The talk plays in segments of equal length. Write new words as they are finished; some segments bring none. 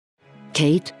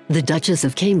Kate, the Duchess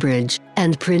of Cambridge,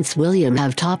 and Prince William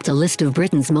have topped a list of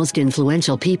Britain's most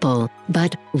influential people,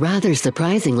 but, rather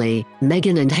surprisingly,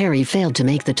 Meghan and Harry failed to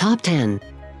make the top 10.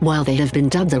 While they have been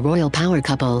dubbed the royal power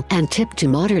couple and tipped to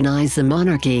modernize the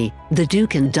monarchy, the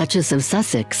Duke and Duchess of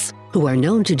Sussex, who are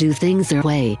known to do things their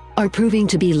way, are proving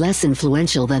to be less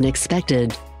influential than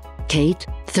expected. Kate,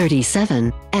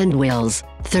 37, and Wills,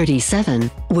 37,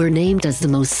 were named as the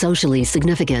most socially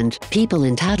significant people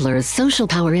in Tatler's Social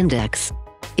Power Index.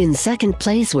 In second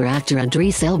place were actor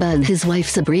Idris Elba and his wife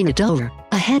Sabrina Dover,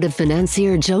 ahead of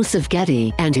financier Joseph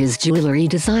Getty and his jewelry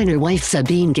designer wife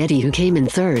Sabine Getty, who came in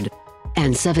third.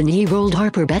 And 7-year-old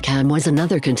Harper Beckham was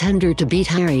another contender to beat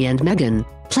Harry and Meghan,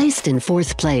 placed in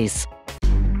fourth place.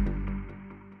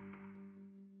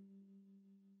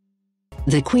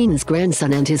 The Queen's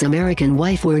grandson and his American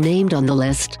wife were named on the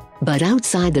list, but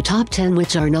outside the top 10,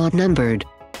 which are not numbered.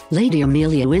 Lady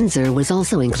Amelia Windsor was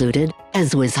also included,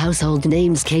 as was household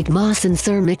names Kate Moss and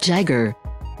Sir Mick Jagger.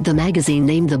 The magazine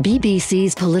named the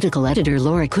BBC's political editor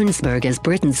Laura Kuenssberg as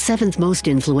Britain's 7th most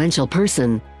influential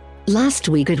person. Last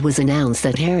week it was announced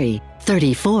that Harry,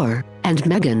 34, and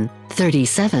Meghan,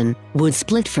 37, would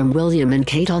split from William and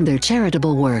Kate on their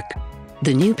charitable work.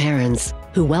 The new parents,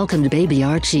 who welcomed baby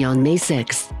Archie on May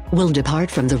 6, will depart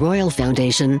from the Royal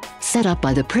Foundation, set up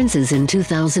by the princes in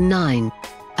 2009.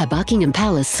 A Buckingham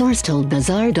Palace source told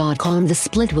Bazaar.com the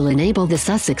split will enable the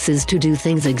Sussexes to do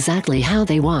things exactly how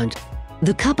they want.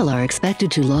 The couple are expected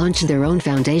to launch their own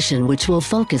foundation, which will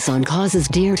focus on causes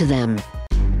dear to them.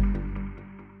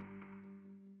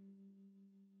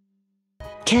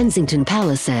 Kensington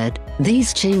Palace said,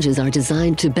 "These changes are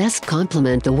designed to best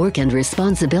complement the work and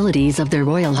responsibilities of their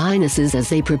Royal Highnesses as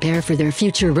they prepare for their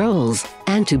future roles,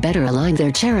 and to better align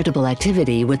their charitable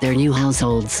activity with their new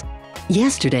households."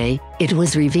 Yesterday, it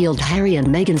was revealed Harry and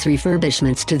Meghan's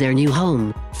refurbishments to their new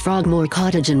home, Frogmore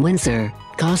Cottage in Windsor,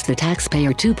 cost the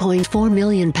taxpayer £2.4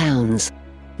 million.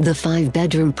 The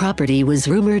 5-bedroom property was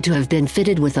rumoured to have been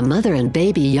fitted with a mother and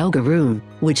baby yoga room,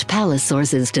 which palace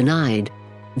sources denied.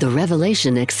 The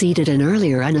revelation exceeded an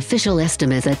earlier unofficial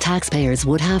estimate that taxpayers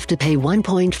would have to pay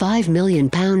 £1.5 million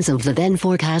of the then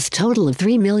forecast total of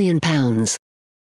 £3 million.